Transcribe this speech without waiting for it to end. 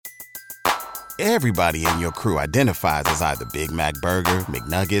Everybody in your crew identifies as either Big Mac Burger,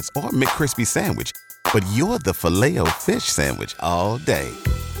 McNuggets, or McCrispy Sandwich. But you're the Filet-O-Fish Sandwich all day.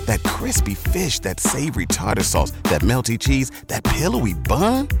 That crispy fish, that savory tartar sauce, that melty cheese, that pillowy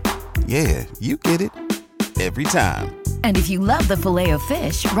bun. Yeah, you get it. Every time. And if you love the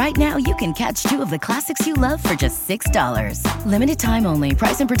Filet-O-Fish, right now you can catch two of the classics you love for just $6. Limited time only.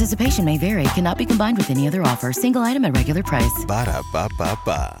 Price and participation may vary. Cannot be combined with any other offer. Single item at regular price.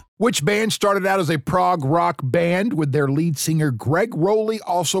 Ba-da-ba-ba-ba. Which band started out as a prog rock band with their lead singer Greg Rowley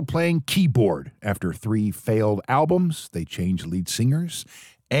also playing keyboard? After 3 failed albums, they changed lead singers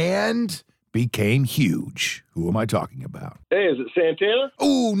and became huge. Who am I talking about? Hey, is it Santana?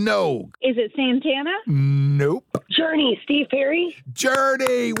 Oh, no. Is it Santana? Nope. Journey, Steve Perry?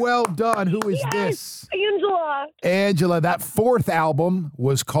 Journey, well done. Who is this? Angela. Angela, that 4th album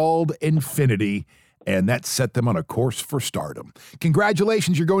was called Infinity, and that set them on a course for stardom.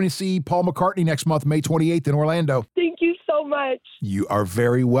 Congratulations, you're going to see Paul McCartney next month, May 28th in Orlando. Thank you so much. You are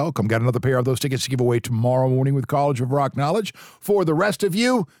very welcome. Got another pair of those tickets to give away tomorrow morning with College of Rock Knowledge. For the rest of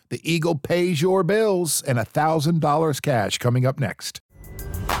you, the Eagle pays your bills and $1,000 cash coming up next.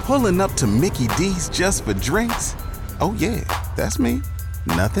 Pulling up to Mickey D's just for drinks? Oh yeah, that's me.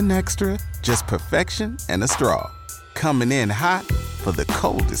 Nothing extra, just perfection and a straw. Coming in hot for the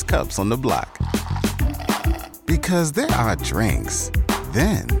coldest cups on the block. Because there are drinks.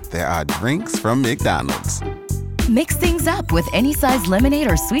 Then there are drinks from McDonald's. Mix things up with any size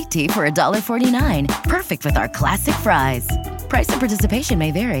lemonade or sweet tea for $1.49. Perfect with our classic fries. Price and participation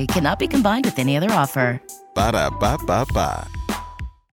may vary. Cannot be combined with any other offer. Ba-da-ba-ba-ba.